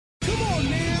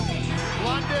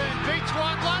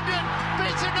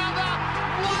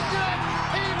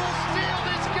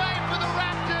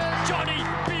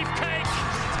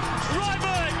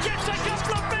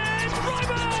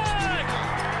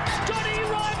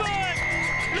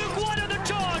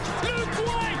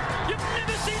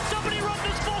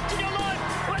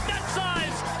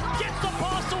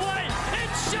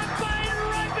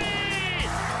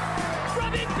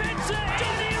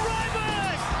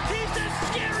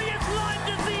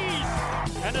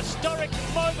historic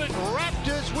moment.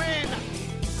 Raptors win.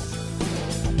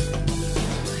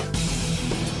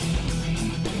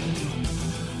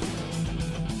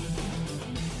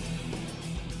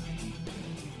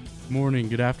 Morning,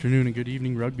 good afternoon, and good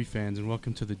evening, rugby fans, and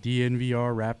welcome to the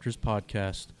DNVR Raptors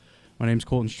podcast. My name is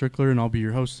Colton Strickler, and I'll be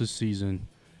your host this season.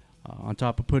 On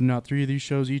top of putting out 3 of these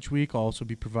shows each week, I'll also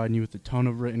be providing you with a ton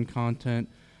of written content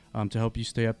to help you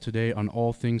stay up to date on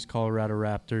all things Colorado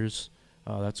Raptors.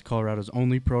 That's Colorado's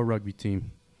only pro rugby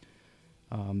team.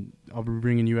 I'll be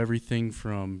bringing you everything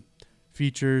from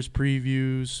features,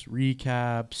 previews,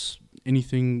 recaps,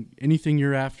 anything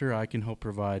you're after, I can help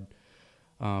provide.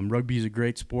 Rugby is a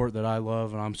great sport that I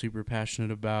love and I'm super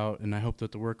passionate about, and I hope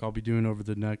that the work I'll be doing over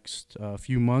the next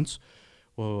few months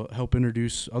will help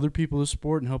introduce other people to the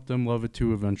sport and help them love it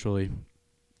too eventually.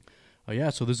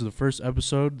 So this is the first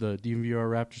episode, the DNVR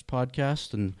Raptors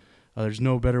podcast, and there's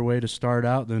no better way to start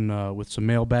out than with some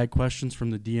mailbag questions from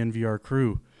the DNVR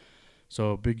crew.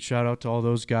 So big shout out to all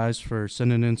those guys for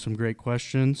sending in some great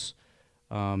questions.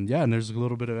 And there's a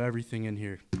little bit of everything in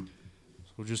here. So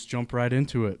we'll just jump right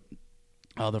into it.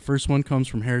 The first one comes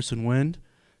from Harrison Wind.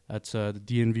 That's the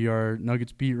DNVR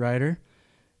Nuggets beat writer.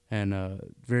 And a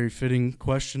very fitting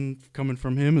question coming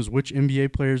from him is, which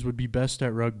NBA players would be best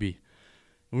at rugby?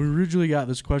 When we originally got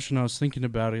this question, I was thinking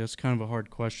about it. It's kind of a hard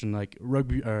question. Like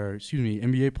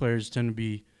NBA players tend to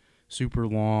be super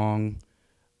long,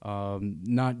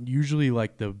 not usually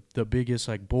like the biggest,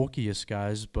 like bulkiest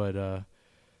guys, but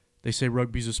they say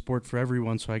rugby's a sport for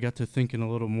everyone, so I got to thinking a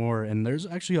little more, and there's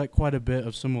actually like quite a bit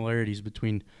of similarities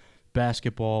between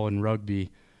basketball and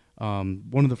rugby.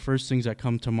 One of the first things that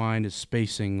come to mind is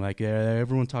spacing. Like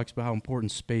everyone talks about how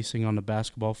important spacing on the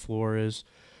basketball floor is.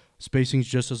 Spacing's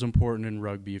just as important in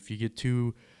rugby. If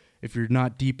you're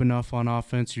not deep enough on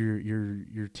offense,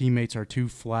 your teammates are too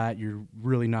flat, you're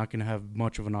really not going to have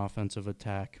much of an offensive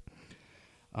attack.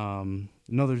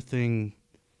 Another thing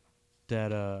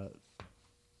that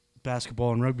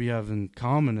basketball and rugby have in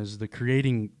common is the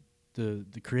creating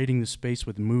the space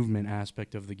with movement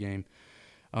aspect of the game.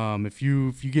 If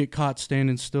you get caught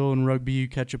standing still in rugby, you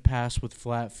catch a pass with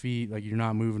flat feet, like you're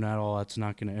not moving at all, that's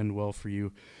not going to end well for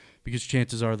you, because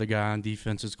chances are the guy on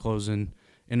defense is closing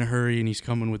in a hurry and he's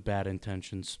coming with bad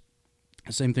intentions.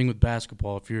 Same thing with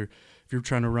basketball. If you're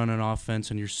trying to run an offense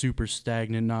and you're super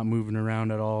stagnant, not moving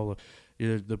around at all,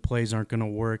 the plays aren't going to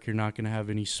work. You're not going to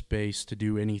have any space to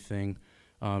do anything.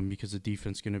 Because the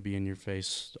defense is going to be in your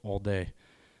face all day.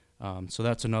 So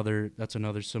that's another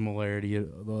similarity.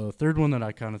 The third one that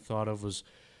I kind of thought of was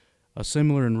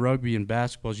similar in rugby and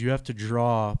basketball is you have to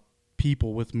draw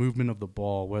people with movement of the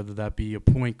ball, whether that be a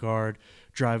point guard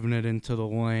driving it into the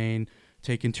lane,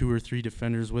 taking 2 or 3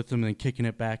 defenders with them, and then kicking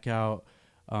it back out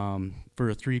for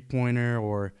a three-pointer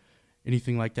or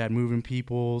anything like that, moving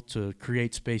people to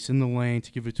create space in the lane,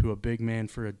 to give it to a big man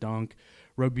for a dunk.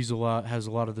 Rugby's has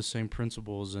a lot of the same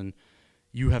principles, and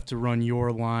you have to run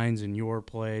your lines and your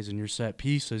plays and your set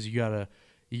pieces. You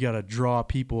gotta draw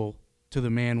people to the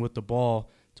man with the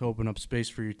ball to open up space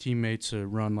for your teammates to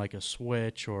run like a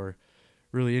switch or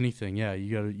really anything. Yeah,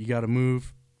 you gotta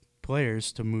move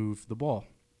players to move the ball.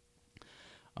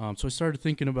 So I started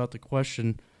thinking about the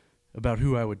question about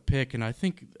who I would pick, and I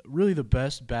think really the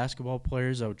best basketball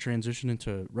players that would transition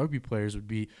into rugby players would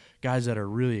be guys that are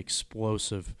really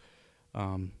explosive.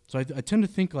 So I tend to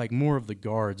think like more of the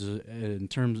guards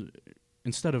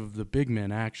instead of the big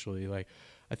men, actually. Like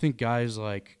I think guys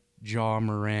like Ja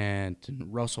Morant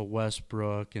and Russell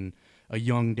Westbrook and a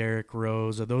young Derrick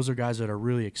Rose, those are guys that are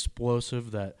really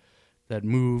explosive, that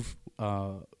move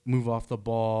off the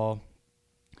ball.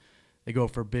 They go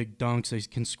for big dunks. They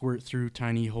can squirt through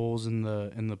tiny holes in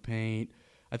the paint.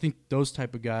 I think those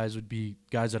type of guys would be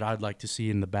guys that I'd like to see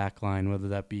in the back line, whether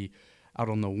that be out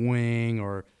on the wing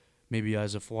or maybe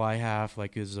as a fly half,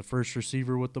 like as a first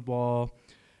receiver with the ball.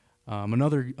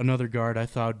 Another guard I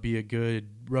thought would be a good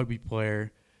rugby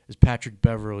player is Patrick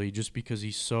Beverley, just because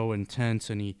he's so intense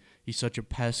and he's such a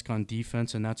pest on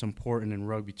defense, and that's important in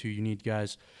rugby too. You need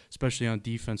guys, especially on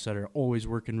defense, that are always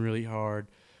working really hard.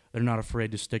 They're not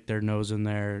afraid to stick their nose in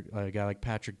there. A guy like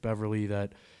Patrick Beverley,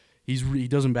 that he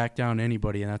doesn't back down to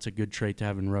anybody, and that's a good trait to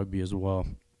have in rugby as well.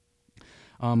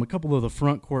 A couple of the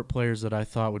front court players that I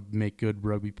thought would make good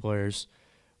rugby players.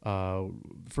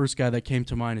 First guy that came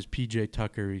to mind is P.J.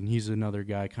 Tucker, and he's another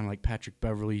guy kind of like Patrick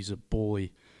Beverley. He's a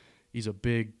bully. He's a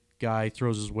big guy,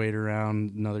 throws his weight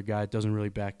around. Another guy that doesn't really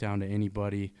back down to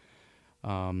anybody.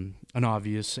 An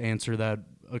obvious answer that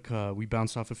we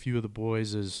bounced off a few of the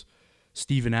boys is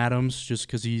Steven Adams, just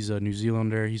because he's a New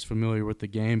Zealander. He's familiar with the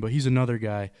game, but he's another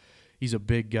guy. He's a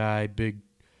big guy, big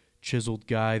chiseled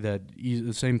guy that he's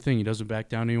the same thing. He doesn't back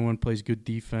down to anyone, plays good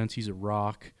defense. He's a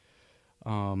rock.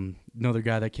 Another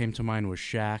guy that came to mind was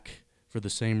Shaq for the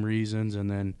same reasons. And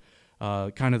then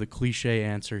kind of the cliche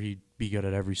answer, he'd be good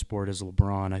at every sport, as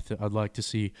LeBron. I'd like to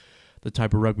see the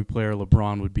type of rugby player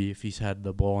LeBron would be if he's had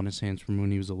the ball in his hands from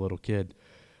when he was a little kid.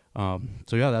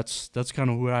 So yeah, that's kind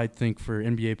of who I think for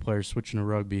NBA players switching to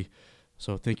rugby.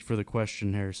 So thank you for the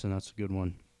question, Harrison. That's a good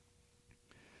one.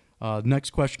 Next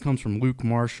question comes from Luke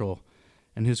Marshall,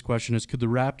 and his question is, could the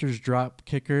Raptors drop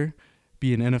kicker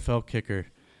be an NFL kicker?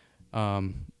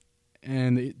 And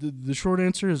the short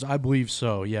answer is I believe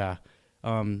so, yeah.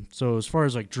 So as far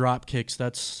as like drop kicks,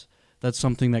 that's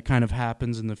something that kind of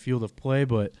happens in the field of play,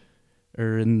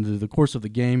 or in the course of the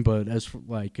game, but as for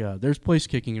there's place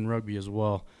kicking in rugby as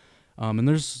well. And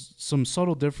there's some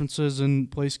subtle differences in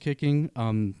place kicking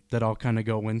that I'll kind of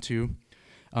go into.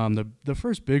 The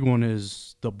first big one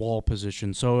is the ball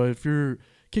position. So if you're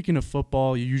kicking a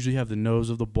football, you usually have the nose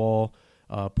of the ball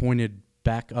pointed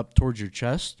back up towards your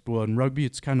chest. Well, in rugby,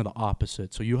 it's kind of the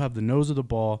opposite. So you have the nose of the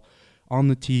ball on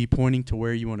the tee pointing to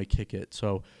where you want to kick it.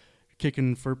 So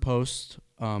kicking for post,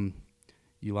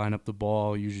 you line up the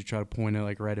ball, usually try to point it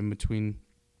like right in between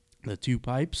the two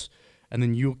pipes, and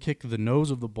then you'll kick the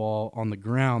nose of the ball on the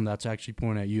ground that's actually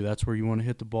pointing at you. That's where you want to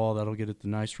hit the ball. That'll get it the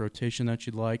nice rotation that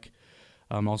you'd like.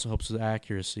 Also helps with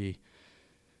accuracy.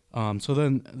 So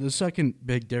then the second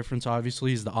big difference,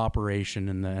 obviously, is the operation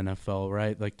in the NFL,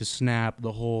 right? Like the snap,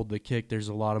 the hold, the kick, there's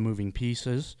a lot of moving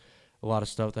pieces, a lot of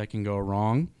stuff that can go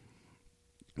wrong.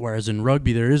 Whereas in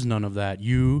rugby, there is none of that.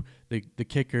 You, the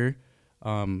kicker,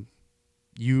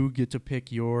 you get to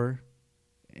pick your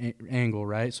angle,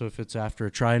 right? So if it's after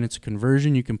a try and it's a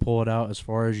conversion, you can pull it out as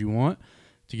far as you want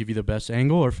to give you the best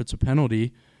angle. Or if it's a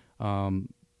penalty,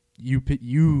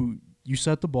 you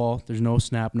set the ball. There's no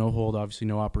snap, no hold, obviously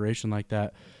no operation like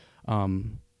that.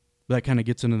 That kind of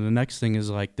gets into the next thing is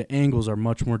like the angles are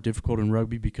much more difficult in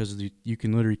rugby because you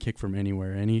can literally kick from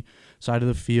anywhere, any side of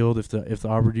the field. If the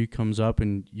opportunity comes up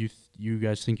and you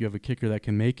guys think you have a kicker that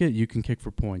can make it, you can kick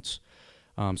for points.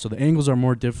 So the angles are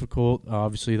more difficult.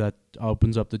 Obviously, that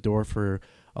opens up the door for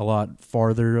a lot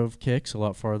farther of kicks, a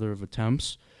lot farther of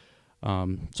attempts.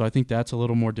 So I think that's a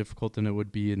little more difficult than it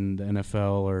would be in the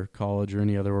NFL or college or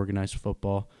any other organized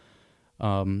football.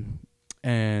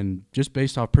 And just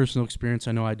based off personal experience,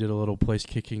 I know I did a little place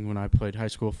kicking when I played high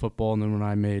school football, and then when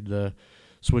I made the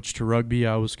switch to rugby,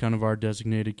 I was kind of our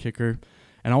designated kicker.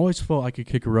 And I always felt I could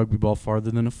kick a rugby ball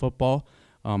farther than a football.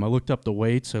 I looked up the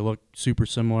weights. They look super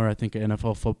similar. I think an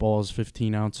NFL football is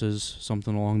 15 ounces,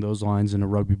 something along those lines, and a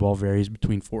rugby ball varies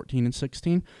between 14 and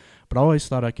 16. But I always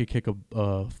thought I could kick a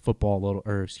rugby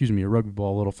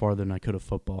ball a little farther than I could a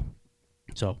football.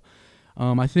 So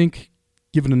I think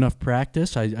given enough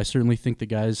practice, I certainly think the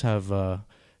guys have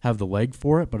the leg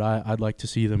for it, but I'd like to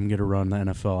see them get a run in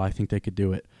the NFL. I think they could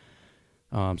do it.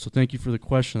 So thank you for the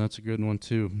question. That's a good one,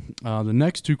 too. The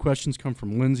next two questions come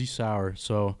from Lindsay Sauer.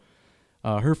 So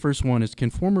her first one is, can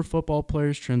former football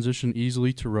players transition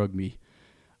easily to rugby?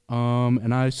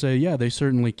 And I say, yeah, they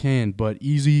certainly can, but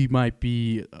easy might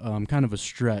be kind of a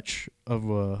stretch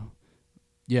of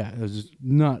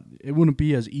it wouldn't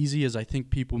be as easy as I think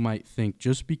people might think,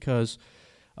 just because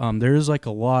there is like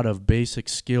a lot of basic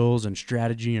skills and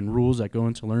strategy and rules that go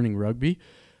into learning rugby.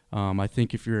 I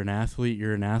think if you're an athlete,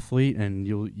 you're an athlete, and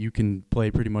you can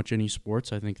play pretty much any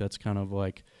sports. I think that's kind of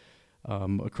like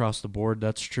across the board,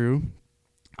 that's true.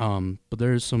 But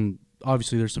there's some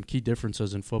key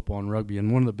differences in football and rugby,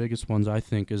 and one of the biggest ones I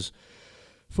think is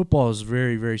football is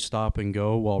very, very stop and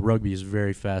go, while rugby is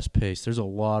very fast paced. There's a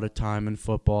lot of time in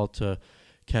football to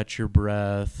catch your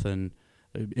breath and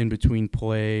in between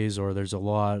plays, or there's a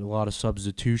lot of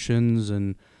substitutions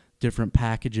and different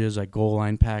packages like goal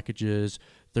line packages,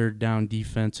 third down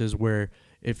defenses, where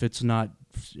if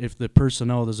the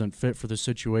personnel doesn't fit for the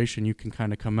situation, you can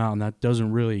kind of come out, and that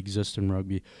doesn't really exist in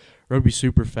rugby. Rugby's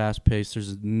super fast-paced.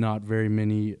 There's not very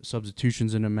many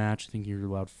substitutions in a match. I think you're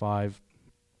allowed 5.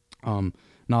 Not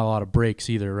a lot of breaks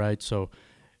either, right? So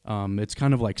it's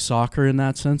kind of like soccer in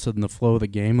that sense, in the flow of the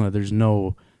game. There's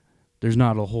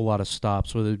not a whole lot of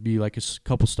stops, whether it be like a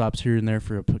couple stops here and there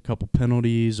for a couple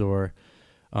penalties or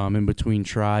in between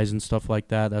tries and stuff like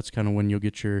that. That's kind of when you'll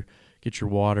get your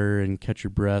water and catch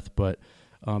your breath. But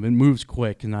it moves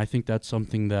quick, and I think that's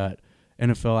something that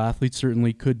NFL athletes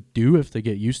certainly could do if they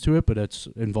get used to it, but it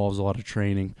involves a lot of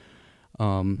training.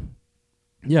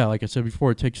 Like I said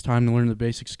before, it takes time to learn the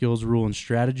basic skills, rule, and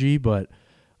strategy, but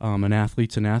an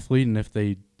athlete's an athlete, and if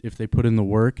they put in the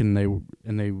work and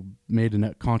they made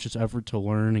a conscious effort to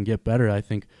learn and get better, I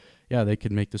think, they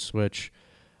could make the switch.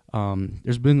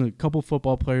 There's been a couple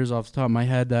football players off the top of my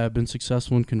head that have been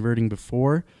successful in converting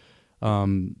before.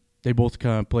 They both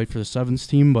kind of played for the Sevens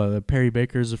team, but Perry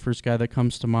Baker is the first guy that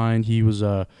comes to mind. He was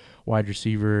a wide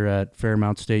receiver at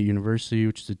Fairmount State University,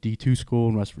 which is a D2 school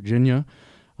in West Virginia.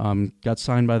 Got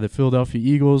signed by the Philadelphia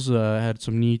Eagles, had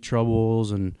some knee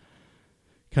troubles, and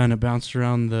kind of bounced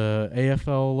around the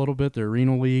AFL a little bit, the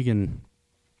Arena League, and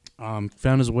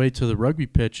found his way to the rugby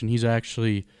pitch, and he's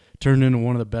actually turned into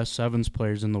one of the best sevens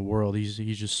players in the world. He's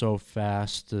just so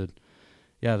fast.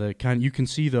 You can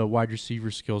see the wide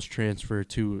receiver skills transfer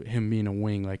to him being a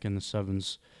wing, like in the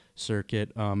sevens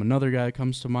circuit. Another guy that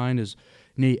comes to mind is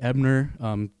Nate Ebner.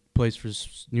 Plays for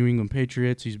New England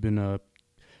Patriots. He's been a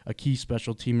key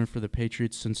special teamer for the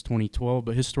Patriots since 2012,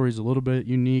 but his story is a little bit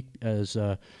unique as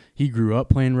he grew up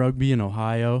playing rugby in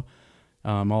Ohio.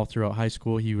 All throughout high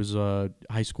school, he was a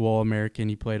high school All-American.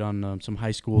 He played on some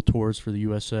high school tours for the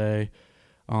USA.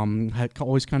 Had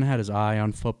always kind of had his eye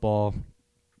on football.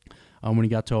 When he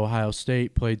got to Ohio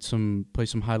State, played some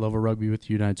high-level rugby with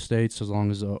the United States as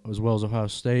well as Ohio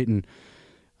State, and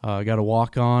got a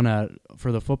walk-on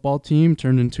for the football team.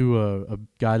 Turned into a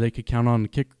guy they could count on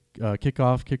to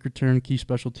kickoff, kick return, key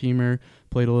special teamer.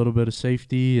 Played a little bit of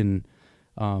safety, and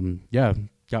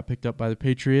got picked up by the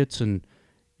Patriots, and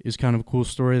is kind of a cool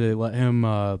story. They let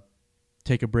him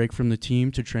take a break from the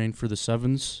team to train for the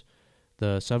sevens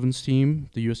team,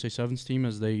 the USA Sevens team,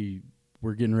 as they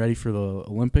were getting ready for the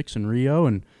Olympics in Rio.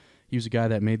 And he was a guy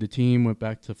that made the team, went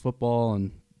back to football,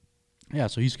 and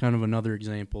so he's kind of another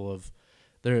example of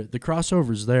the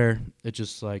crossover's there. It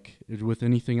just like with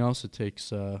anything else, it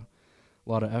takes a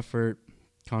lot of effort,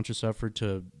 conscious effort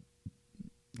to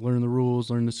learn the rules,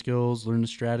 learn the skills, learn the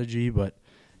strategy. But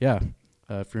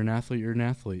if you're an athlete, you're an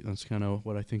athlete. That's kind of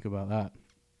what I think about that.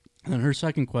 And her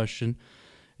second question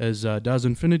is, does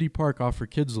Infinity Park offer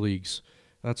kids leagues?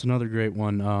 That's another great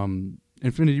one.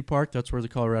 Infinity Park, that's where the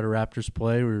Colorado Raptors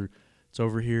play. It's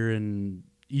over here in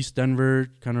East Denver,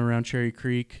 kind of around Cherry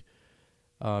Creek.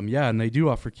 And they do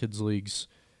offer kids leagues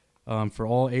for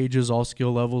all ages, all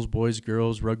skill levels, boys,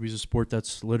 girls. Rugby's a sport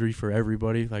that's literally for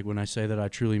everybody. Like when I say that, I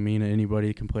truly mean it.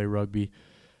 Anybody can play rugby.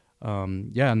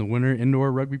 And the winter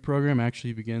indoor rugby program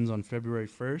actually begins on February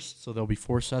 1st, so there'll be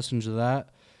 4 sessions of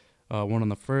that, one on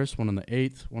the 1st, one on the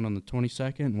 8th, one on the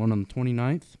 22nd, and one on the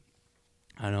 29th.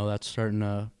 I know that's starting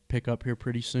to pick up here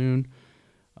pretty soon.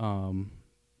 That's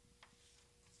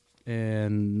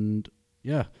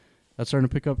starting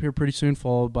to pick up here pretty soon,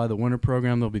 followed by the winter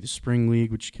program. There'll be the spring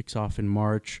league, which kicks off in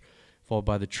March, followed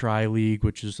by the tri-league,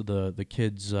 which is the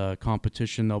kids'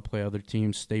 competition. They'll play other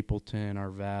teams, Stapleton,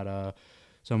 Arvada,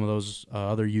 some of those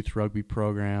other youth rugby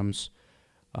programs.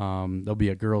 There'll be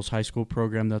a girls' high school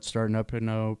program that's starting up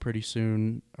pretty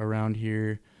soon around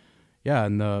here.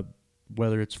 And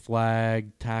whether it's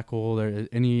flag, tackle,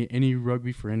 any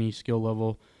rugby for any skill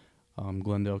level,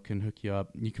 Glendale can hook you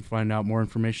up. You can find out more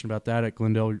information about that at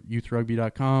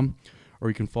GlendaleYouthRugby.com, or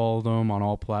you can follow them on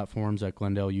all platforms at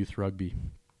Glendale Youth Rugby.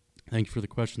 Thank you for the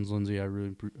questions, Lindsay. I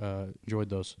really enjoyed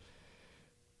those.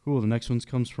 Cool. The next one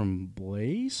comes from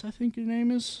Blaze, I think your name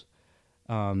is.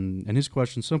 And his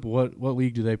question's simple. What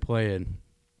league do they play in?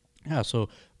 So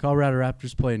Colorado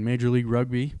Raptors play in Major League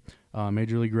Rugby.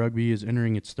 Major League Rugby is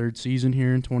entering its 3rd season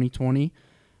here in 2020.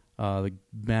 The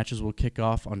matches will kick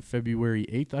off on February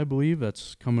 8th, I believe.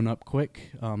 That's coming up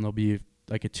quick. There'll be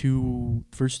like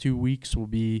first 2 weeks will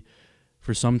be,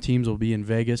 for some teams, will be in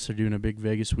Vegas. They're doing a big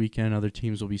Vegas weekend. Other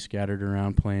teams will be scattered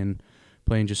around playing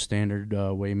just standard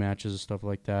way matches and stuff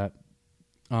like that.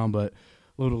 But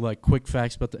a little like quick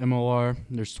facts about the MLR.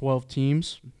 There's 12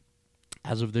 teams.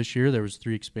 As of this year, there was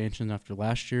 3 expansions after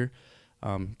last year.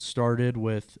 Started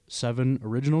with 7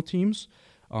 original teams.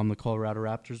 The Colorado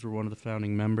Raptors were one of the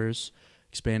founding members.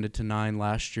 Expanded to 9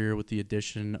 last year with the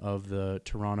addition of the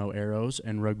Toronto Arrows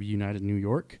and Rugby United New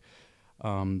York.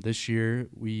 This year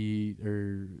the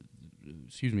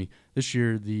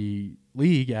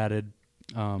league added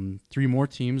 3 more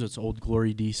teams. It's Old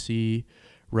Glory DC,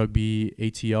 Rugby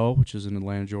ATL, which is in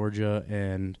Atlanta, Georgia,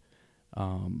 and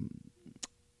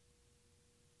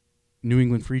New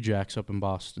England Free Jacks up in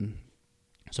Boston.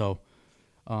 So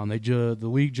the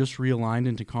league just realigned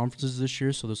into conferences this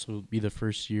year, so this will be the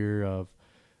first year of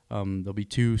there'll be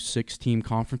 2 6-team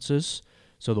conferences.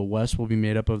 So the West will be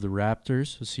made up of the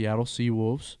Raptors, the Seattle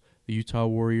Seawolves, the Utah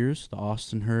Warriors, the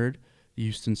Austin Herd, the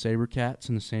Houston SaberCats,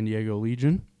 and the San Diego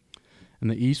Legion. And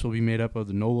the East will be made up of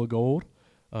the NOLA Gold,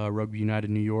 Rugby United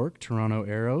New York, Toronto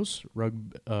Arrows,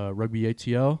 Rugby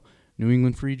ATL, New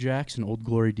England Free Jacks, and Old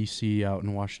Glory DC out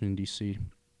in Washington, D.C.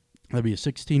 That'll be a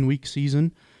 16-week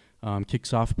season.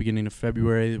 Kicks off beginning of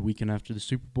February, the weekend after the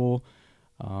Super Bowl.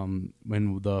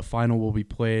 when the final will be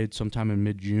played sometime in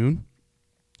mid-June.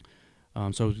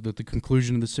 So at the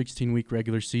conclusion of the 16-week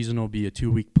regular season will be a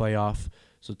 2-week playoff.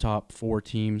 So top 4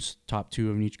 teams, top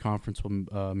 2 of each conference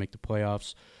will make the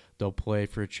playoffs. They'll play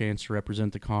for a chance to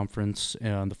represent the conference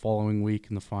the following week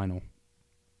in the final.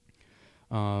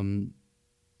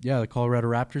 The Colorado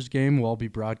Raptors game will all be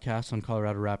broadcast on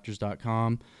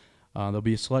coloradoraptors.com. There'll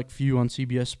be a select few on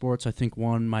CBS Sports. I think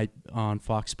one might on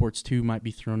Fox Sports 2 might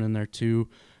be thrown in there too.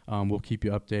 We'll keep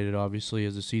you updated, obviously,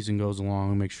 as the season goes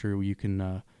along. Make sure you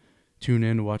can tune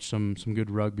in to watch some good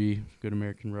rugby, good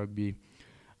American rugby.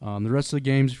 The rest of the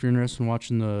games, if you're interested in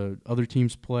watching the other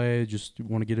teams play, just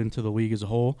want to get into the league as a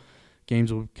whole,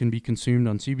 games can be consumed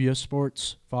on CBS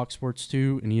Sports, Fox Sports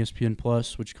 2, and ESPN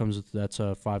Plus, which that's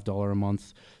a $5 a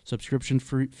month subscription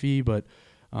fee, but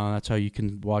that's how you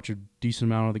can watch a decent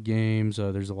amount of the games.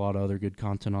 There's a lot of other good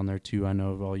content on there too. I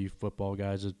know of all you football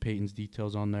guys, Peyton's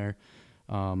Details on there.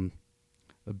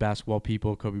 The basketball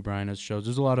people, Kobe Bryant has shows.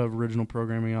 There's a lot of original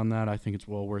programming on that. I think it's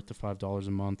well worth the $5 a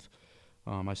month.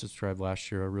 I subscribed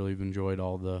last year. I really enjoyed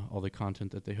all the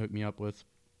content that they hooked me up with.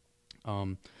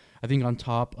 I think on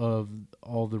top of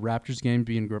all the Raptors games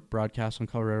being broadcast on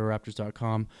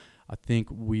coloradoraptors.com, I think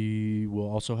we will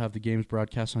also have the games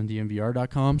broadcast on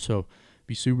dnvr.com. So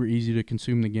be super easy to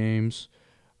consume the games.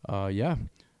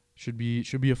 Should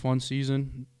be a fun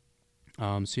season.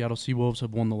 Seattle Seawolves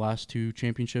have won the last 2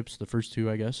 championships, the first 2,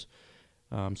 I guess.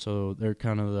 So they're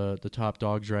kind of the top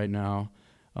dogs right now.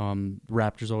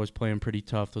 Raptors always playing pretty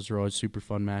tough. Those are always super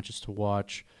fun matches to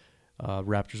watch.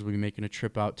 Raptors will be making a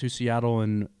trip out to Seattle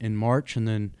in March, and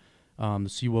then the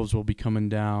Seawolves will be coming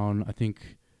down, I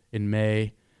think, in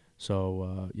May.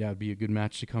 So, it'd be a good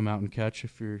match to come out and catch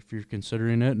if you're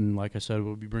considering it. And like I said,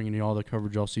 we'll be bringing you all the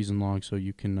coverage all season long, so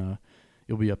you can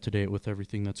you'll be up to date with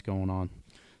everything that's going on.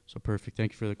 So perfect.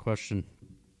 Thank you for the question.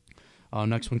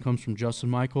 Next one comes from Justin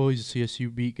Michael. He's a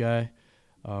CSU beat guy.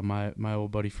 My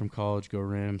old buddy from college, go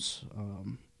Rams.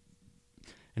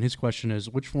 And his question is,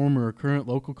 which former or current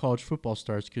local college football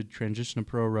stars could transition to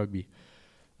pro rugby?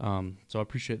 So I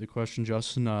appreciate the question,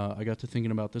 Justin. I got to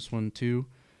thinking about this one too.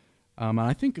 And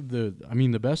I think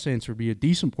the best answer would be a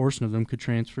decent portion of them could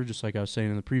transfer, just like I was saying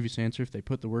in the previous answer, if they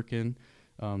put the work in,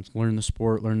 learn the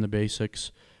sport, learn the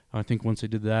basics. I think once they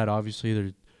did that, obviously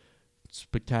they're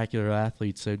spectacular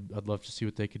athletes. I'd love to see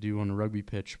what they could do on a rugby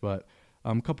pitch. But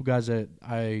a couple guys that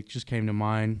I just came to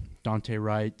mind, Dante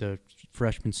Wright, the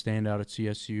freshman standout at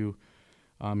CSU.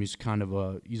 He's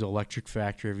he's an electric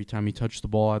factor every time he touched the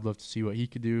ball. I'd love to see what he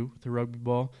could do with the rugby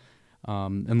ball.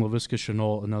 And Laviska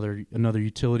Shenault, another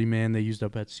utility man they used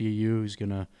up at CU. He's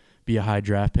going to be a high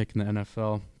draft pick in the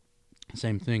NFL.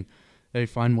 Same thing. They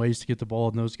find ways to get the ball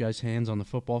in those guys' hands on the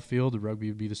football field. The rugby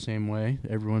would be the same way.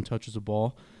 Everyone touches the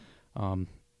ball.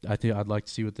 I think I'd like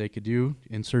to see what they could do.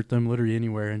 Insert them literally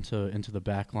anywhere into the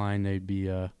back line. They'd be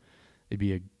a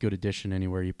good addition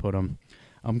anywhere you put them.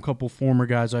 A couple former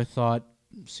guys I thought.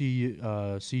 CU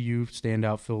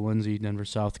standout Phil Lindsay, Denver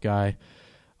South guy.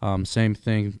 Same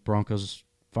thing. Broncos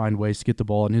find ways to get the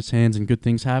ball in his hands and good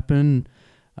things happen.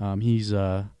 He's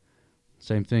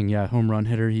same thing. Yeah, home run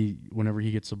hitter. Whenever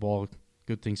he gets the ball,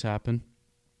 good things happen.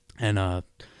 And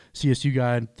CSU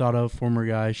guy I thought of, former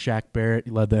guy, Shaq Barrett.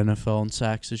 He led the NFL in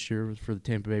sacks this year for the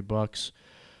Tampa Bay Bucks.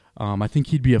 I think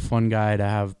he'd be a fun guy to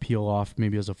have peel off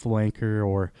maybe as a flanker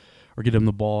or get him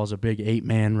the ball as a big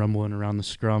 8-man rumbling around the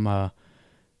scrum. I'd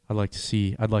like to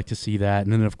see that.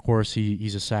 And then of course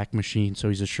he's a sack machine, so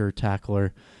he's a sure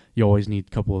tackler. You always need a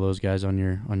couple of those guys on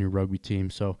your rugby team.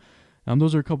 So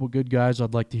those are a couple good guys.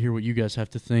 I'd like to hear what you guys have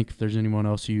to think. If there's anyone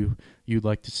else you'd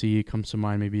like to see comes to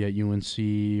mind, maybe at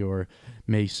UNC or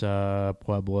Mesa,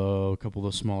 Pueblo, a couple of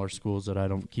those smaller schools that I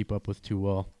don't keep up with too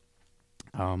well.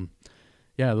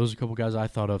 Those are a couple guys I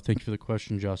thought of. Thank you for the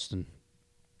question, Justin.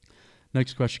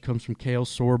 Next question comes from Kale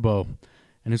Sorbo,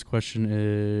 and his question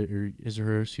is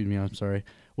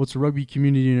what's the rugby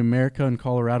community in America and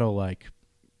Colorado like?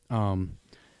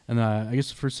 I guess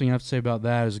the first thing I have to say about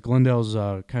that is Glendale's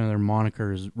kind of their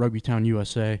moniker is Rugby Town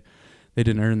USA. They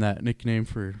didn't earn that nickname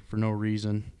for no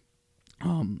reason.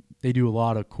 They do a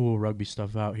lot of cool rugby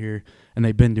stuff out here, and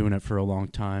they've been doing it for a long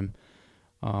time.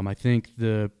 I think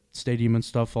the stadium and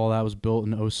stuff, all that was built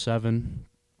in 2007,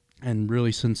 and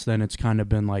really since then it's kind of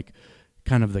been like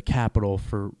kind of the capital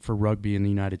for rugby in the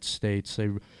United States. They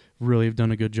really have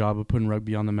done a good job of putting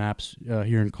rugby on the maps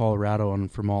here in Colorado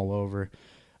and from all over.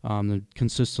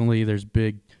 Consistently, there's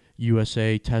big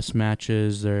USA test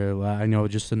matches. I know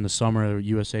just in the summer,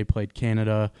 USA played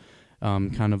Canada,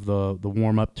 kind of the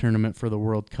warm-up tournament for the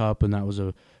World Cup, and that was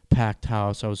a packed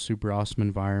house. That was a super awesome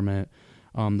environment.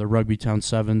 The Rugby Town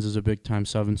Sevens is a big time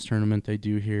sevens tournament they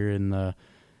do here in the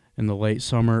late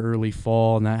summer, early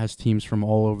fall, and that has teams from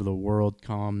all over the world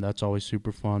come. That's always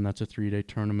super fun. That's a 3-day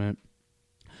tournament.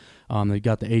 They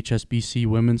got the HSBC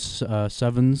Women's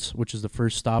Sevens, which is the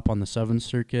first stop on the Sevens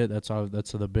circuit. That's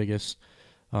the biggest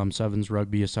sevens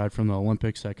rugby aside from the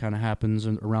Olympics that kind of happens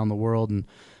around the world, and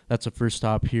that's the first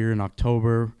stop here in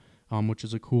October, which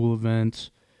is a cool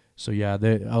event. So yeah,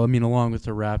 along with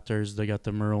the Raptors, they got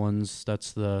the Merlins.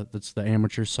 That's the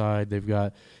amateur side. They've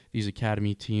got these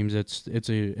academy teams. It's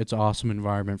an awesome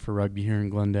environment for rugby here in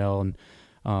Glendale,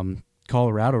 and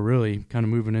Colorado really kind of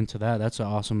moving into that. It's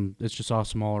just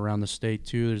awesome all around the state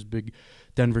too. There's big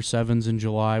Denver Sevens in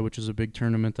July, which is a big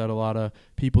tournament that a lot of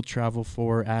people travel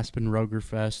for. Aspen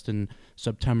Ruggerfest in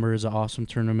September is an awesome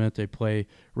tournament. They play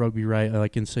rugby right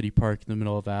like in City Park in the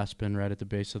middle of Aspen, right at the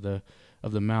base of the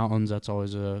mountains. That's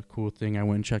always a cool thing. I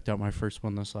went and checked out my first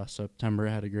one this last September.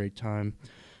 I had a great time.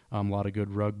 A lot of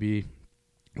good rugby.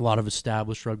 A lot of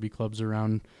established rugby clubs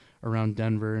around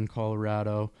Denver and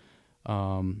Colorado.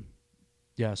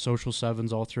 Social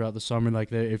sevens all throughout the summer.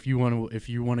 Like if you want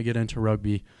to get into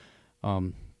rugby,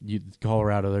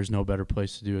 Colorado, there's no better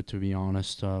place to do it, to be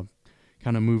honest.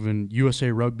 Kind of moving.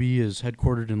 USA Rugby is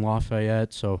headquartered in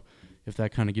Lafayette, so if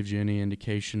that kind of gives you any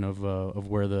indication of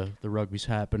where the rugby's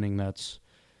happening, that's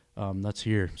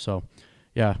here. So,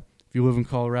 yeah, if you live in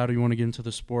Colorado, you want to get into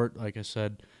the sport, like I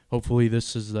said, hopefully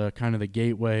this is the kind of the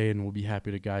gateway, and we'll be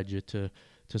happy to guide you to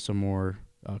some more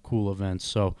cool events.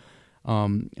 So.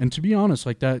 And to be honest,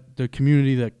 like the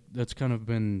community that's kind of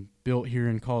been built here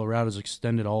in Colorado is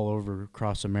extended all over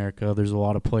across America. There's a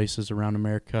lot of places around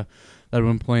America that have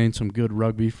been playing some good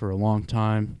rugby for a long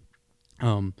time.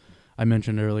 I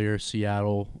mentioned earlier,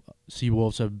 Seattle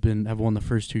Seawolves have won the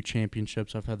first 2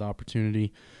 championships. I've had the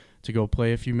opportunity to go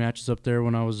play a few matches up there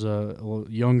when I was a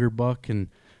younger buck, and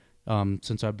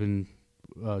since I've been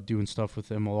doing stuff with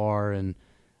MLR and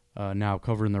now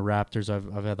covering the Raptors,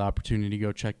 I've had the opportunity to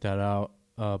go check that out,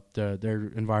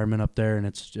 their environment up there, and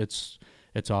it's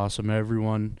awesome.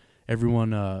 Everyone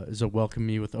is welcomed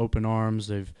me with open arms.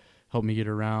 They've helped me get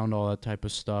around, all that type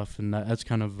of stuff, and that's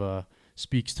kind of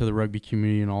speaks to the rugby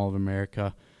community in all of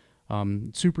America.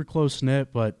 Super close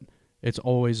knit, but it's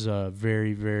always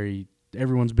very, very.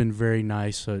 Everyone's been very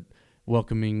nice at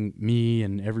welcoming me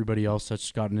and everybody else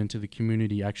that's gotten into the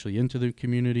community.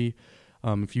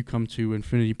 If you come to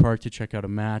Infinity Park to check out a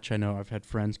match, I know I've had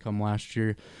friends come last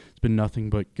year. It's been nothing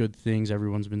but good things.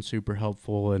 Everyone's been super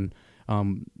helpful. And,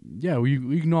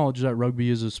 we acknowledge that rugby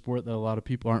is a sport that a lot of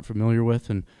people aren't familiar with.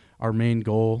 And our main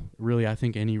goal, really, I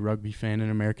think any rugby fan in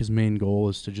America's main goal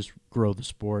is to just grow the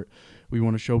sport. We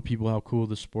want to show people how cool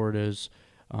the sport is.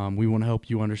 We want to help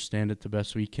you understand it the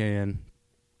best we can.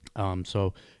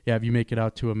 If you make it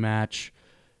out to a match,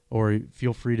 or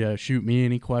feel free to shoot me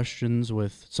any questions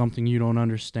with something you don't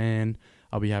understand.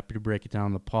 I'll be happy to break it down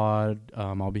in the pod.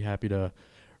 I'll be happy to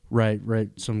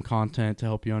write some content to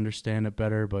help you understand it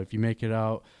better. But if you make it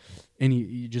out,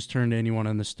 you just turn to anyone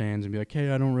in the stands and be like,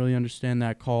 hey, I don't really understand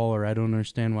that call, or I don't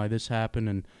understand why this happened.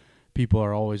 And people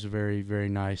are always very, very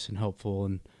nice and helpful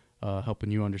and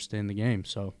helping you understand the game.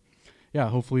 So, yeah,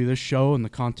 hopefully this show and the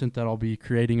content that I'll be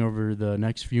creating over the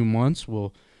next few months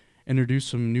will introduce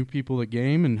some new people to the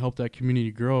game and help that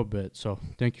community grow a bit. So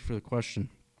thank you for the question.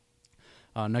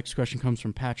 Next question comes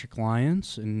from Patrick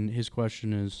Lyons, and his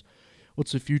question is,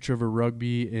 what's the future of a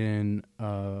rugby in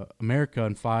America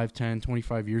in 5, 10,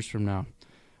 25 years from now?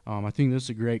 I think this is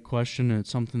a great question, and it's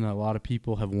something that a lot of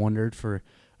people have wondered for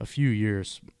a few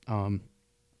years. I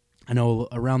know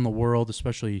around the world,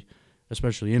 especially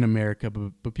in America,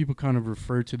 but people kind of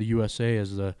refer to the USA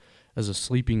as a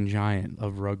sleeping giant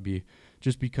of rugby,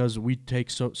 just because we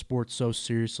take sports so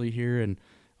seriously here. And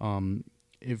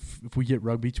if we get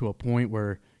rugby to a point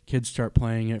where kids start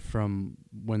playing it from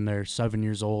when they're 7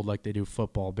 years old, like they do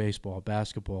football, baseball,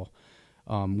 basketball,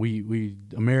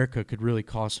 America could really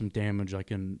cause some damage,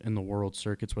 like in the world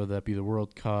circuits, whether that be the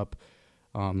World Cup,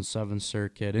 the Seventh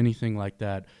Circuit, anything like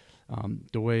that.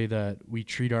 The way that we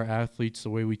treat our athletes,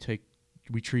 the way we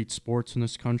treat sports in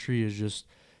this country is just,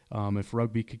 if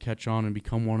rugby could catch on and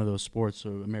become one of those sports, so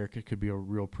America could be a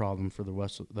real problem for the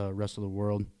rest of the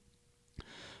world.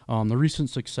 The recent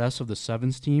success of the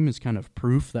Sevens team is kind of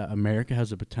proof that America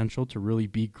has the potential to really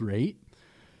be great.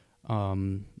 I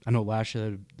know last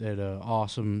year they had an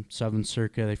awesome Sevens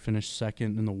circuit. They finished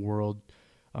second in the world,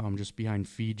 just behind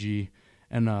Fiji.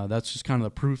 And that's just kind of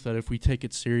the proof that if we take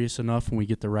it serious enough and we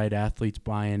get the right athletes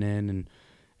buying in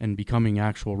and becoming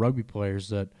actual rugby players,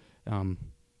 that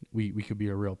we could be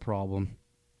a real problem.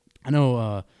 I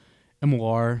know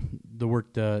MLR, the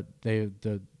work that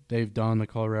the they've done, the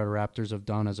Colorado Raptors have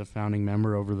done as a founding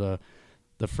member over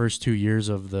the first 2 years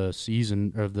of the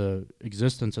season, or the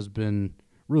existence, has been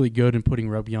really good in putting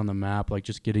rugby on the map, like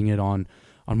just getting it on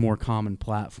more common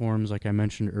platforms, like I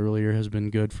mentioned earlier, has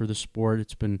been good for the sport.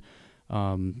 It's been,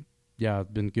 been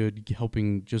good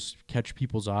helping just catch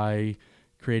people's eye,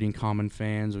 creating common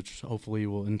fans, which hopefully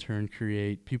will in turn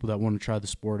create people that want to try the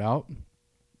sport out.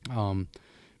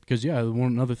 Because,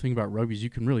 one other thing about rugby is you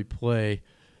can really play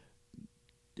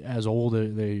as old.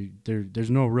 There's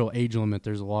no real age limit.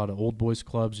 There's a lot of old boys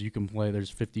clubs you can play.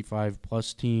 There's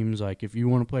 55-plus teams. Like, if you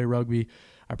want to play rugby,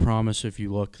 I promise if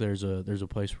you look, there's a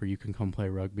place where you can come play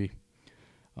rugby.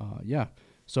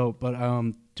 So, but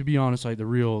to be honest, the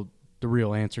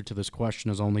real answer to this question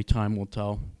is only time will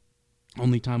tell.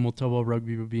 Only time will tell what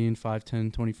rugby will be in 5,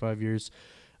 10, 25 years.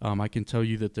 I can tell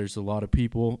you that there's a lot of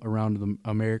people around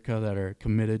America that are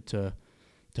committed to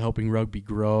helping rugby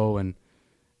grow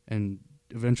and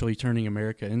eventually turning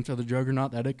America into the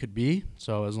juggernaut that it could be.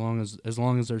 So as long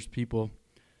as there's people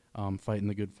fighting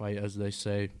the good fight, as they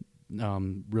say,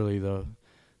 really the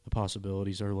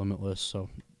possibilities are limitless. So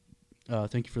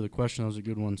thank you for the question. Those are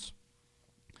good ones.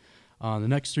 The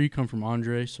next three come from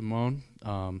Andre Simone.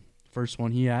 First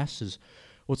one he asks is,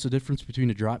 what's the difference between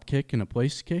a drop kick and a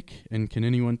place kick, and can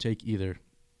anyone take either?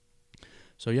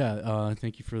 So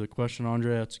thank you for the question,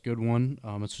 Andre. That's a good one.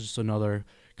 It's just another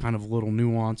kind of little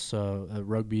nuance at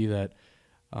rugby that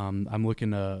I'm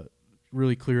looking to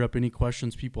really clear up any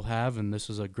questions people have, and this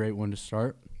is a great one to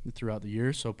start throughout the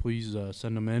year. So please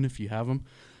send them in if you have them.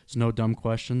 It's no dumb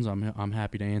questions. I'm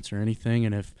happy to answer anything,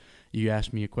 and if you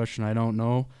ask me a question I don't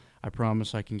know, I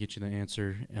promise I can get you the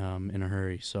answer in a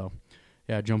hurry. So,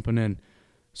 jumping in.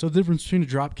 So the difference between a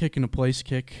drop kick and a place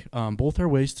kick, both are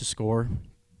ways to score.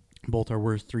 Both are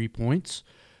worth 3 points.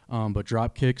 But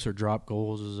drop kicks, or drop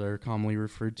goals as they're commonly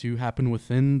referred to, happen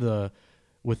within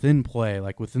play,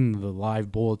 like within the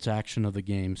live bullets action of the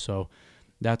game. So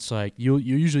that's like you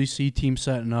usually see teams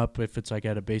setting up if it's like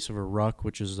at a base of a ruck,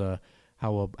 which is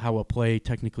how a play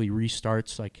technically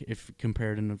restarts. Like if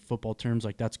compared in football terms,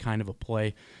 like that's kind of a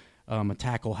play. A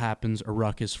tackle happens, a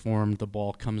ruck is formed, the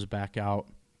ball comes back out.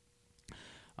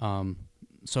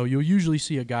 So you'll usually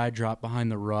see a guy drop behind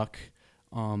the ruck.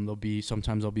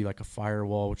 Sometimes there'll be like a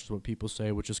firewall, which is what people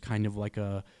say, which is kind of like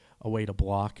a way to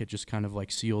block. It just kind of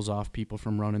like seals off people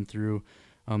from running through.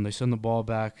 They send the ball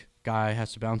back. Guy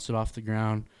has to bounce it off the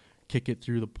ground, kick it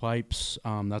through the pipes.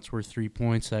 That's worth 3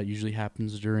 points. That usually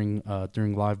happens during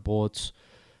live bullets,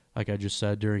 like I just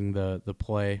said, during the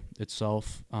play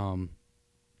itself.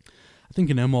 I think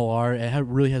in MLR, it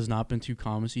really has not been too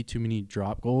common to see too many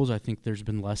drop goals. I think there's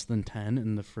been less than 10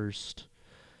 in the first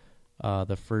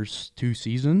 2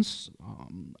 seasons.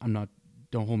 Don't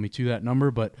hold me to that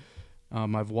number, but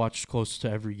I've watched close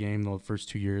to every game the first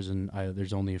 2 years, and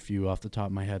there's only a few off the top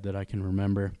of my head that I can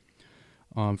remember.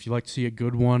 If you'd like to see a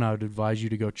good one, I would advise you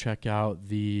to go check out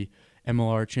the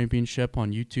MLR Championship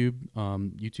on YouTube.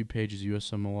 YouTube page is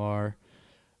USMLR.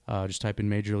 Just type in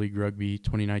Major League Rugby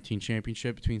 2019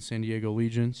 Championship between San Diego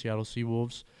Legion, Seattle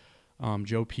Seawolves.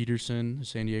 Joe Peterson,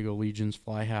 San Diego Legion's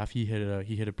fly half, he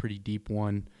hit a pretty deep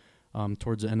one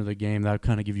towards the end of the game. That would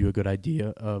kind of give you a good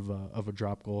idea of a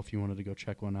drop goal if you wanted to go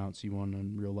check one out, see one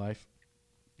in real life.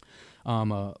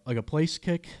 Like a place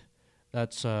kick,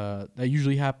 that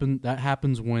usually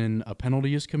happens when a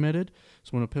penalty is committed.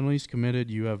 So when a penalty is committed,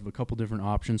 you have a couple different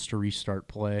options to restart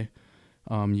play.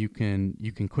 You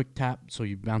can quick tap, so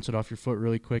you bounce it off your foot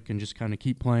really quick and just kind of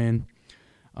keep playing.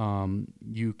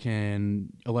 You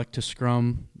can elect to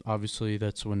scrum. Obviously,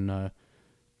 that's when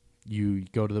you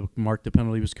go to the mark the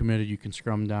penalty was committed. You can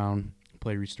scrum down.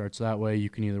 Play restarts that way. You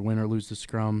can either win or lose the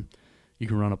scrum. You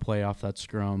can run a play off that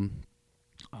scrum.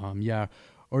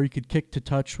 Or you could kick to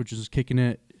touch, which is kicking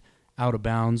it out of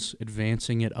bounds,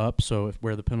 advancing it up. So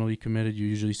where the penalty committed, you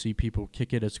usually see people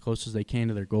kick it as close as they can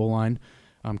to their goal line.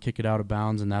 Kick it out of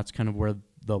bounds, and that's kind of where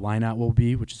the line out will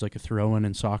be, which is like a throw-in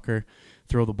in soccer.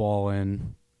 Throw the ball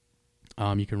in.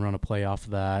 You can run a play off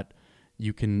of that.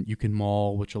 You can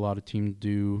maul, which a lot of teams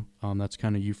do. That's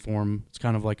kind of you form. It's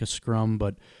kind of like a scrum,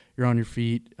 but you're on your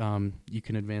feet. You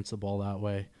can advance the ball that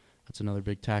way. That's another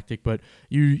big tactic. But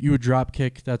you would drop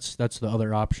kick. That's the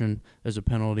other option. As a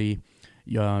penalty,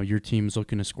 your team's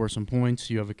looking to score some points.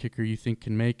 You have a kicker you think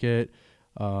can make it.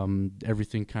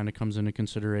 Everything kind of comes into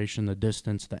consideration, the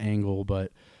distance, the angle,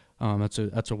 but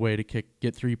that's a way to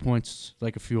get 3 points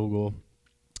like a field goal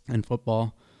in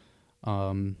football. That's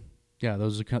kind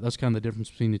of the difference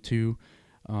between the two.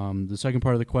 The second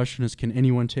part of the question is, can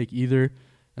anyone take either?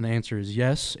 And the answer is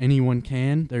yes, anyone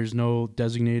can. There's no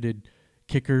designated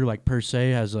kicker like per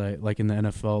se has like in the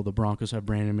NFL, the Broncos have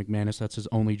Brandon McManus. That's his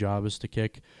only job is to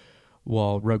kick.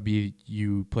 While rugby,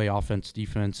 you play offense,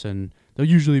 defense, and there'll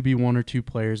usually be one or two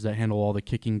players that handle all the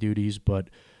kicking duties, but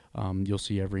you'll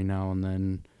see every now and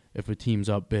then if a team's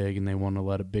up big and they want to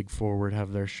let a big forward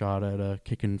have their shot at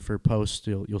kicking for post,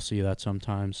 you'll see that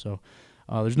sometimes. So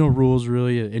there's no rules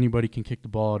really. Anybody can kick the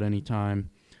ball at any time.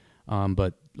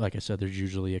 But like I said, there's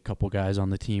usually a couple guys on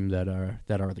the team that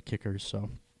are the kickers. So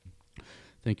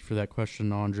thank you for that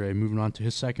question, Andre. Moving on to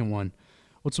his second one.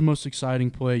 What's the most exciting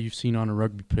play you've seen on a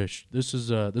rugby pitch? This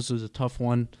is a tough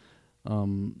one.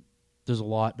 There's a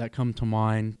lot that come to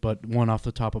mind, but one off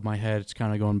the top of my head, it's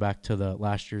kind of going back to the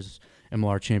last year's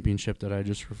MLR championship that I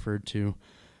just referred to.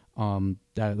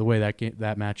 The way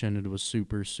that match ended was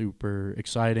super, super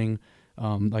exciting.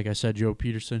 Like I said, Joe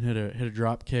Peterson hit a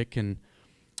drop kick, and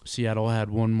Seattle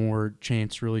had one more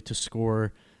chance really to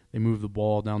score. They moved the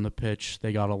ball down the pitch.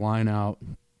 They got a line out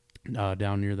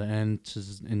down near the end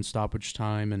in stoppage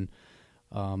time, and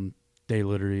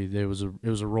it was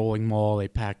a rolling maul. They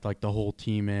packed like the whole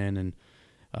team in, and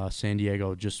San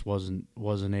Diego just wasn't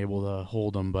able to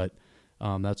hold them. But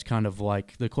that's kind of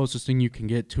like the closest thing you can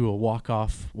get to a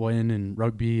walk-off win in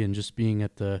rugby, and just being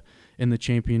in the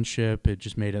championship, it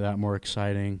just made it that more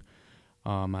exciting.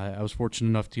 I was fortunate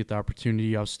enough to get the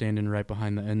opportunity. I was standing right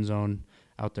behind the end zone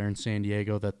out there in San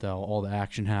Diego that all the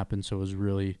action happened. So it's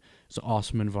an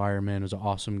awesome environment. It was an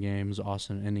awesome game. It was an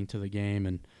awesome ending to the game,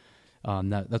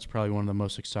 and that's probably one of the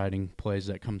most exciting plays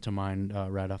that come to mind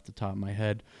right off the top of my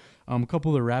head. A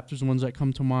couple of the Raptors ones that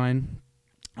come to mind.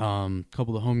 A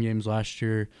couple of the home games last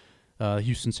year.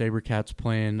 Houston SaberCats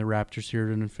playing the Raptors here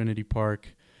at Infinity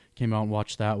Park. Came out and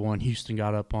watched that one. Houston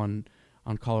got up on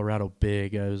Colorado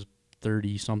big. It was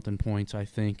 30-something points, I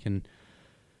think, and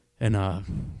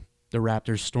the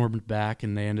Raptors stormed back,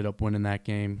 and they ended up winning that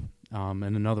game. And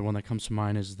another one that comes to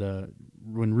mind is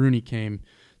when Rooney came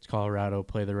to Colorado,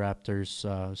 play the Raptors.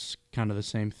 It's kind of the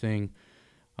same thing.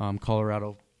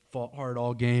 Colorado fought hard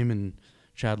all game, and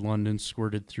Chad London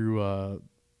squirted through a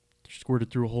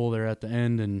hole there at the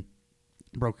end and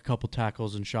broke a couple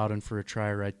tackles and shot in for a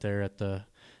try right there at the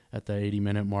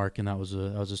 80-minute mark, and that was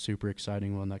a super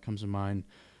exciting one that comes to mind.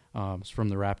 It's from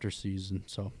the Raptors season.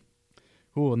 So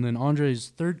cool. And then Andre's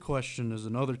third question is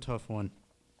another tough one,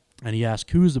 and he asked,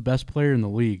 "Who is the best player in the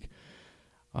league?"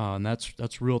 And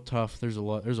that's real tough. There's a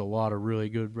lot of really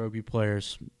good rugby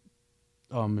players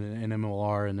in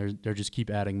MLR, and they're just keep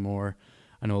adding more.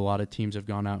 I know a lot of teams have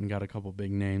gone out and got a couple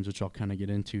big names, which I'll kind of get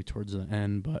into towards the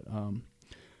end. But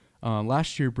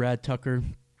last year, Brad Tucker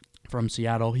from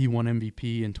Seattle, he won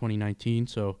MVP in 2019.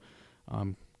 So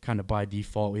kind of by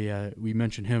default, we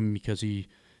mentioned him because he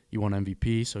won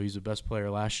MVP. So he's the best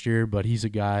player last year. But he's a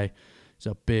guy, he's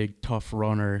a big, tough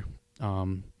runner.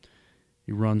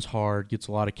 He runs hard, gets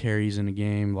a lot of carries in a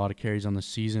game, a lot of carries on the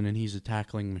season, and he's a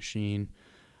tackling machine.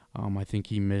 I think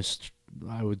he missed,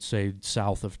 I would say,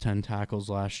 south of 10 tackles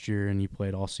last year, and he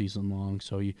played all season long.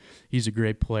 So he's a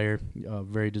great player,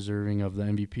 very deserving of the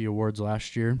MVP awards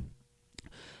last year.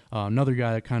 Another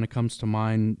guy that kind of comes to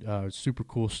mind, super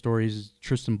cool stories, is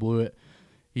Tristan Blewett.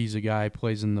 He's a guy who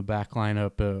plays in the back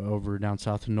lineup over down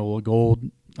south of NOLA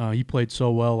Gold. He played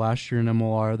so well last year in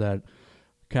MLR that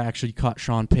actually caught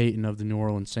Sean Payton of the New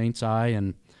Orleans Saints' eye,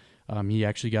 and he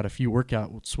actually got a few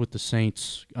workouts with the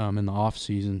Saints in the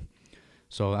offseason.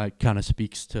 So that kind of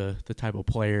speaks to the type of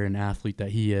player and athlete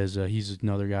that he is. He's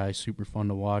another guy, super fun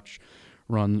to watch,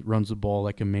 runs the ball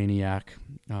like a maniac.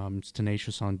 It's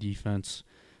tenacious on defense.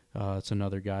 It's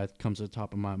another guy that comes to the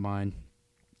top of my mind.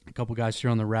 A couple guys here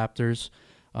on the Raptors.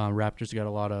 Raptors got a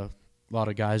lot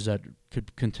of guys that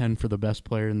could contend for the best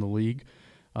player in the league.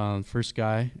 First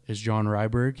guy is John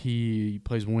Ryberg. He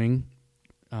plays wing.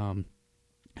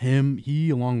 He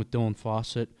along with Dylan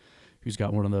Fawcett, who's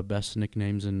got one of the best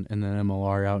nicknames in the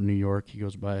MLR out in New York. He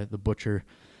goes by the Butcher.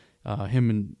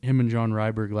 Him and John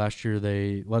Ryberg last year,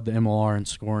 they led the MLR in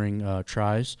scoring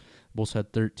tries. Both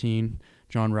had 13.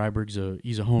 John Ryberg's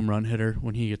he's a home run hitter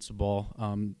when he gets the ball.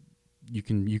 You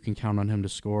can count on him to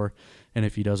score, and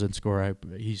if he doesn't score,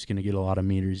 he's going to get a lot of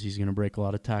meters. He's going to break a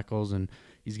lot of tackles, and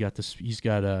he's got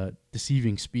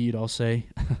deceiving speed, I'll say.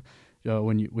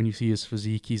 When you see his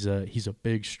physique, he's a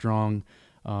big, strong,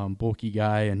 bulky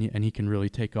guy, and he can really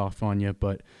take off on you.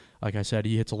 But like I said,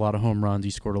 he hits a lot of home runs.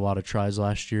 He scored a lot of tries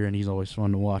last year, and he's always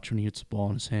fun to watch when he gets the ball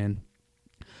in his hand.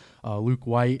 Luke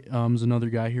White is another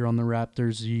guy here on the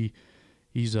Raptors.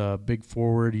 He's a big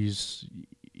forward. He's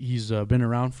been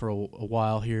around for a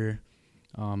while here.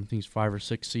 I think he's 5 or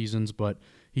 6 seasons, but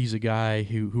he's a guy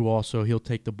who also he'll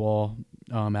take the ball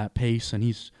at pace, and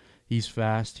he's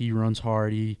fast. He runs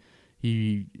hard. He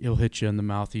he'll hit you in the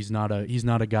mouth. He's not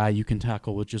a guy you can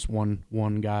tackle with just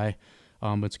one guy.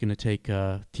 It's going to take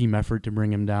a team effort to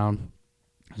bring him down.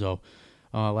 So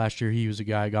last year he was a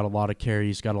guy got a lot of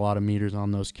carries, got a lot of meters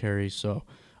on those carries. So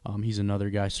he's another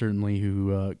guy certainly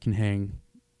who can hang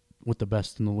with the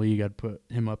best in the league. I'd put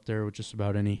him up there with just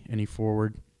about any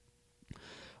forward.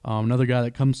 Another guy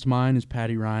that comes to mind is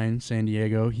Patty Ryan, San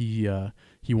Diego. He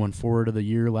won Forward of the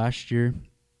Year last year.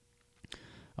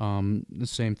 The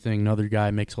same thing. Another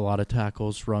guy makes a lot of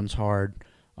tackles, runs hard,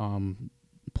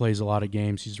 plays a lot of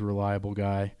games. He's a reliable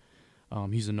guy.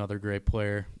 He's another great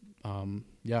player. And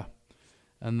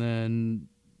then,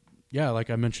 like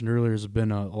I mentioned earlier, there's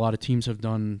been a lot of teams have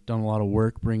done a lot of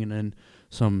work bringing in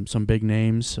some big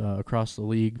names across the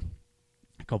league.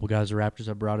 A couple guys the Raptors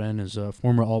have brought in is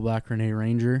former All Black Renee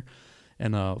Ranger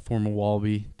and former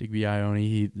Wallaby Digby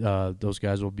Ione. Those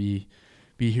guys will be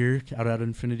here out at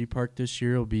Infinity Park this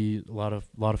year. It'll be a lot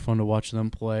of fun to watch them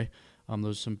play.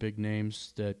 Those are some big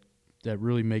names that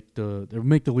really make the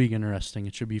league interesting.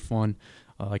 It should be fun.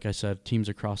 Like I said, teams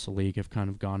across the league have kind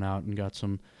of gone out and got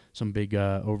some big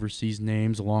overseas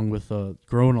names, along with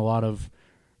growing a lot of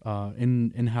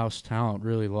in-house talent.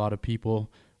 Really, a lot of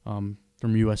people from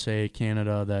USA,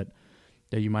 Canada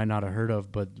that you might not have heard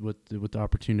of, but with the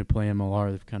opportunity to play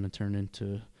MLR, they've kind of turned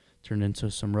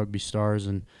into some rugby stars,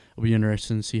 and it'll be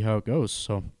interesting to see how it goes.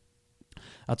 So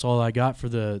that's all I got for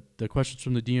the questions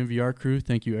from the DNVR crew.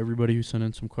 Thank you everybody who sent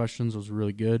in some questions. It was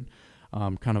really good,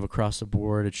 kind of across the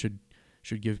board. It should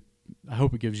give. I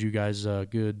hope it gives you guys a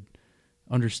good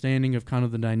understanding of kind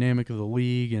of the dynamic of the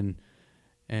league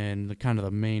and the kind of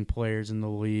the main players in the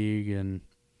league, and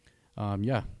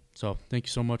So thank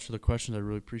you so much for the questions. I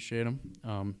really appreciate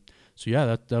them.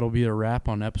 That'll be a wrap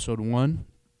on episode 1.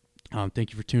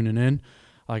 Thank you for tuning in.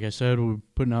 Like I said, we're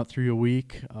putting out 3 a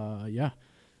week.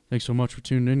 Thanks so much for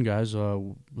tuning in, guys.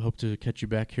 Hope to catch you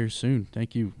back here soon.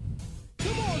 Thank you.